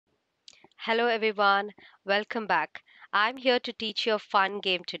Hello everyone, welcome back. I'm here to teach you a fun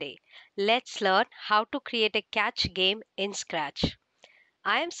game today. Let's learn how to create a catch game in Scratch.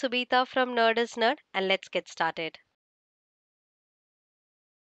 I am Subita from NerdisNerd and let's get started.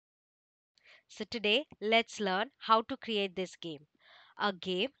 So today, let's learn how to create this game. A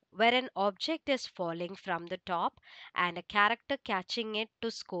game where an object is falling from the top and a character catching it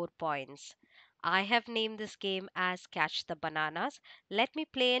to score points. I have named this game as Catch the Bananas. Let me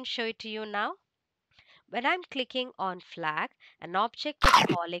play and show it to you now. When I'm clicking on flag, an object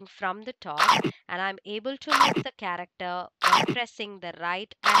is falling from the top and I'm able to move the character by pressing the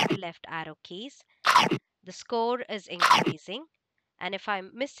right and the left arrow keys. The score is increasing, and if I'm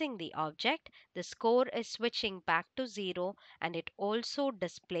missing the object, the score is switching back to zero and it also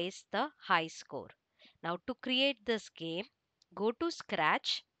displays the high score. Now, to create this game, go to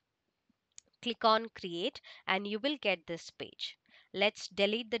Scratch, click on Create, and you will get this page. Let's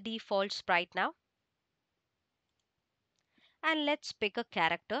delete the default sprite now. And let's pick a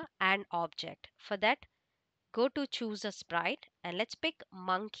character and object. For that, go to choose a sprite and let's pick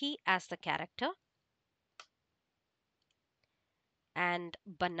monkey as the character and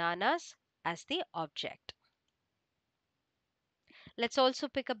bananas as the object. Let's also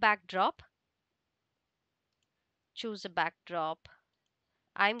pick a backdrop. Choose a backdrop.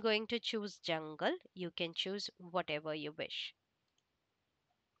 I'm going to choose jungle. You can choose whatever you wish.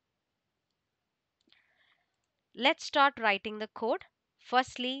 Let's start writing the code.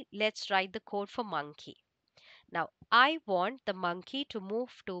 Firstly, let's write the code for monkey. Now, I want the monkey to move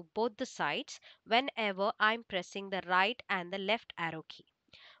to both the sides whenever I'm pressing the right and the left arrow key.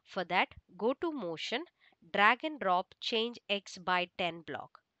 For that, go to motion, drag and drop change X by 10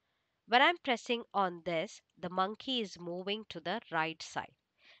 block. When I'm pressing on this, the monkey is moving to the right side.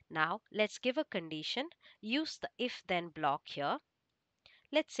 Now, let's give a condition. Use the if then block here.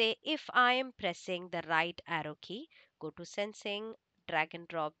 Let's say if I am pressing the right arrow key, go to sensing, drag and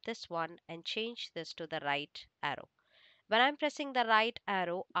drop this one and change this to the right arrow. When I'm pressing the right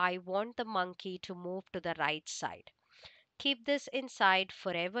arrow, I want the monkey to move to the right side. Keep this inside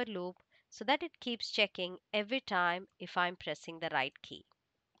forever loop so that it keeps checking every time if I'm pressing the right key.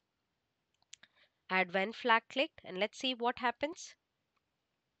 Add when flag clicked and let's see what happens.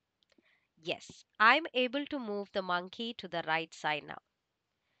 Yes, I'm able to move the monkey to the right side now.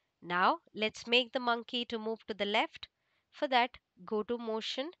 Now let's make the monkey to move to the left. For that, go to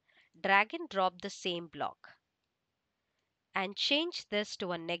motion, drag and drop the same block and change this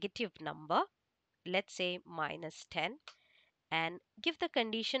to a negative number. Let's say -10 and give the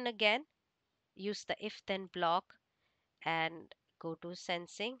condition again. Use the if then block and go to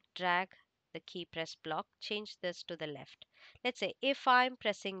sensing, drag the key press block, change this to the left. Let's say if I'm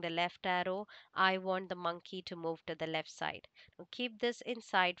pressing the left arrow, I want the monkey to move to the left side. Now keep this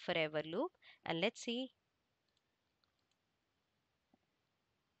inside forever loop and let's see.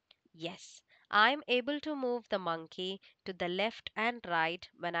 Yes, I'm able to move the monkey to the left and right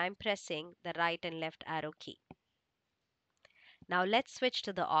when I'm pressing the right and left arrow key. Now let's switch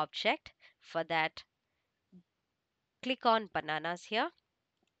to the object. For that, click on bananas here.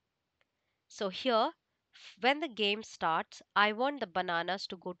 So here, when the game starts, I want the bananas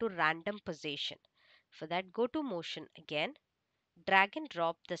to go to random position. For that, go to motion again, drag and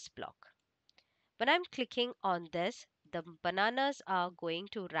drop this block. When I'm clicking on this, the bananas are going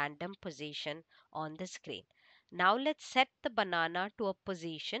to random position on the screen. Now let's set the banana to a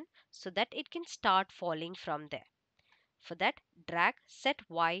position so that it can start falling from there. For that, drag set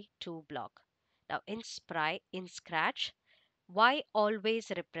Y to block. Now in Scratch, Y always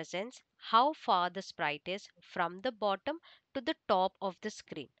represents how far the sprite is from the bottom to the top of the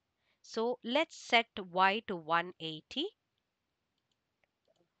screen. So let's set Y to 180,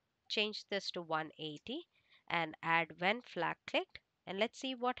 change this to 180 and add when flag clicked and let's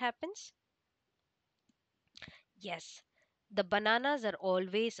see what happens. Yes, the bananas are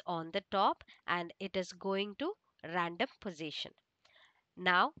always on the top and it is going to random position.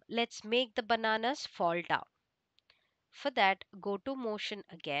 Now let's make the bananas fall down. For that, go to motion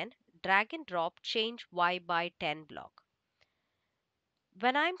again, drag and drop change Y by 10 block.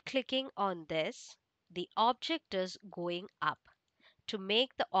 When I'm clicking on this, the object is going up. To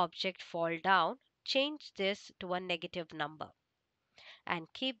make the object fall down, change this to a negative number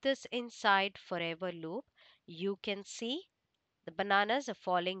and keep this inside forever loop. You can see the bananas are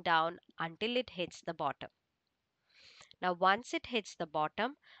falling down until it hits the bottom. Now, once it hits the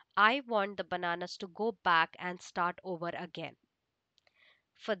bottom, I want the bananas to go back and start over again.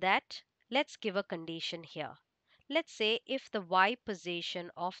 For that, let's give a condition here. Let's say if the Y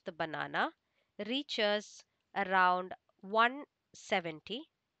position of the banana reaches around 170,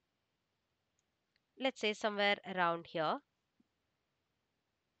 let's say somewhere around here,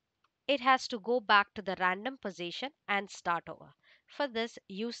 it has to go back to the random position and start over. For this,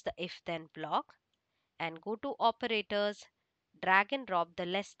 use the if then block and go to operators, drag and drop the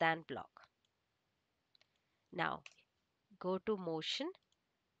less than block. Now go to motion,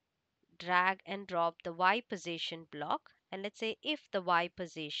 drag and drop the Y position block, and let's say if the Y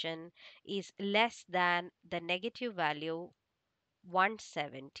position is less than the negative value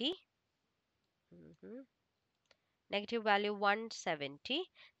 170, mhm, negative value 170,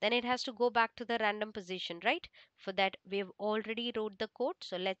 then it has to go back to the random position, right? For that, we've already wrote the code,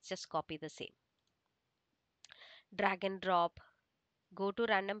 so let's just copy the same. Drag and drop, go to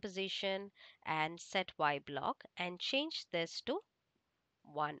random position and set Y block and change this to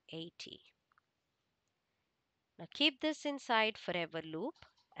 180. Now keep this inside forever loop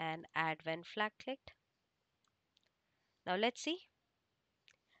and add when flag clicked. Now let's see.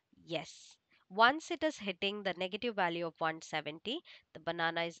 Yes. Once it is hitting the negative value of 170, the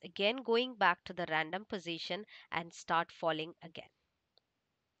banana is again going back to the random position and start falling again.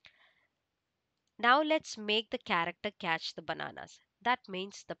 Now let's make the character catch the bananas. That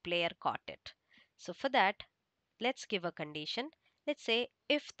means the player caught it. So for that, let's give a condition. Let's say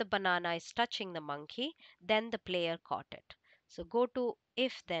if the banana is touching the monkey, then the player caught it. So go to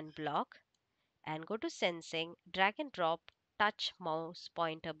if then block and go to sensing, drag and drop touch mouse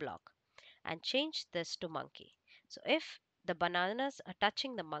pointer block and change this to monkey. So if the bananas are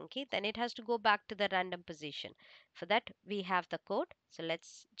touching the monkey, then it has to go back to the random position. For that, we have the code. So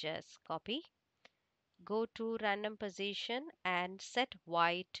let's just copy, go to random position and set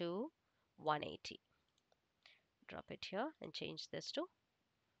Y to 180. Drop it here and change this to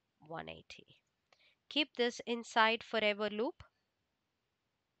 180. Keep this inside forever loop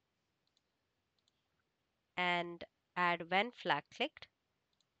and add when flag clicked.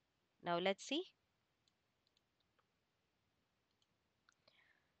 Now let's see.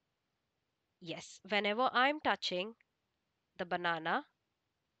 Yes, whenever I'm touching the banana,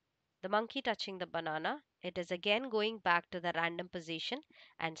 the monkey touching the banana, it is again going back to the random position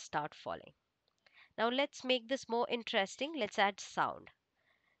and start falling. Now let's make this more interesting. Let's add sound.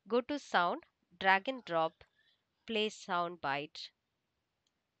 Go to sound, drag and drop, play sound bite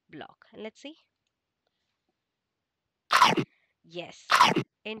block. And let's see. Yes,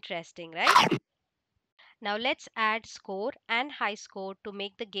 interesting, right? Now let's add score and high score to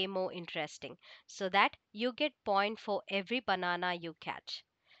make the game more interesting so that you get point for every banana you catch.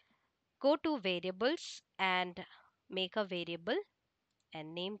 Go to variables and make a variable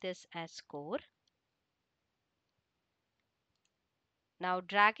and name this as score. Now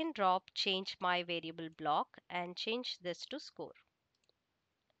drag and drop, change my variable block and change this to score.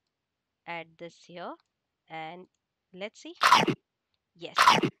 Add this here and let's see. Yes,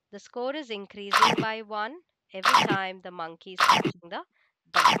 the score is increasing by 1 every time the monkey is touching the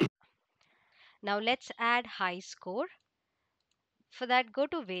banana. Now let's add high score. For that, go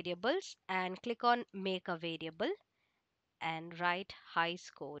to variables and click on make a variable and write high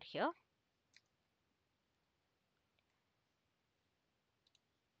score here.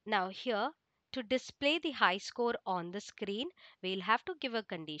 Now here, to display the high score on the screen, we'll have to give a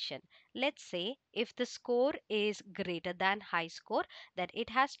condition. Let's say if the score is greater than high score, then it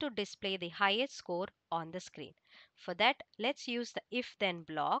has to display the highest score on the screen. For that, let's use the if then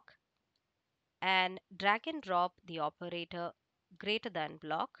block and drag and drop the operator greater than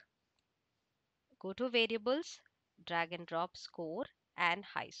block. Go to variables, drag and drop score and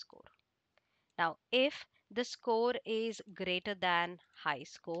high score. Now, if the score is greater than high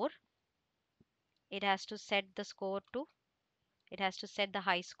score, it has to set the score to, it has to set the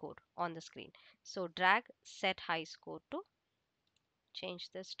high score on the screen. So drag set high score to, change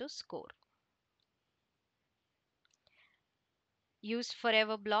this to score. Use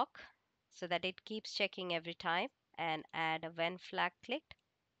forever block so that it keeps checking every time and add a when flag clicked.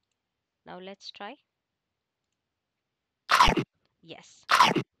 Now let's try. Yes,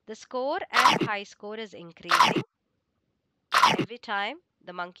 the score and high score is increasing every time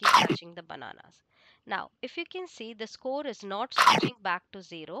the monkey is touching the bananas. Now, if you can see, the score is not switching back to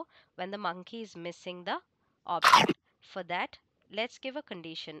 0 when the monkey is missing the object. For that, let's give a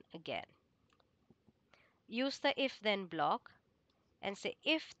condition again. Use the if then block and say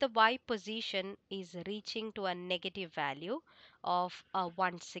if the Y position is reaching to a negative value of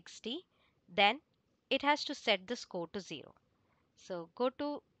 160, then it has to set the score to 0. So go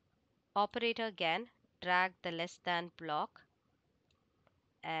to operator again, drag the less than block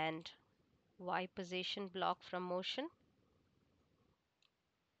and Y position block from motion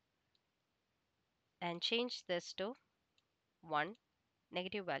and change this to 1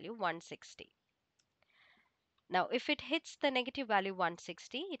 negative value 160. Now, if it hits the negative value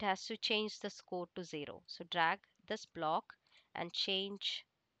 160, it has to change the score to 0. So drag this block and change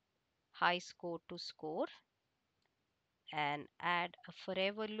high score to score and add a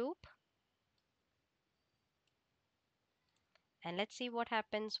forever loop. And let's see what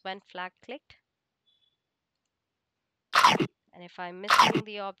happens when flag clicked. And if I'm missing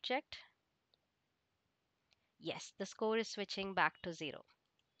the object, yes, the score is switching back to 0.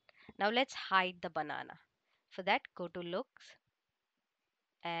 Now let's hide the banana. For that, go to looks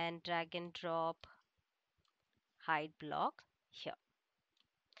and drag and drop hide block here.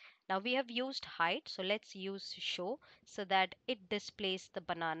 Now we have used hide, so let's use show so that it displays the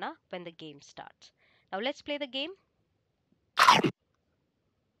banana when the game starts. Now let's play the game.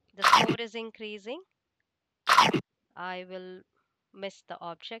 The score is increasing. I will miss the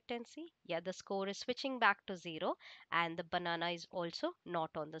object and see. Yeah, the score is switching back to 0 and the banana is also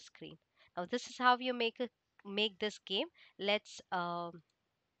not on the screen. Now this is how you make this game. Let's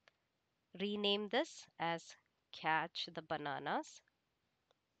rename this as catch the bananas,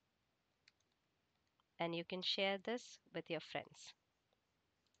 and you can share this with your friends.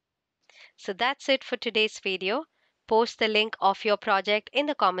 So that's it for today's video. Post the link of your project in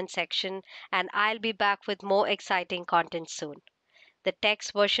the comment section and I'll be back with more exciting content soon. The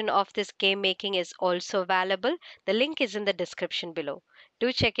text version of this game making is also available. The link is in the description below.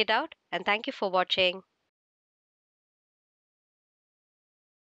 Do check it out and thank you for watching.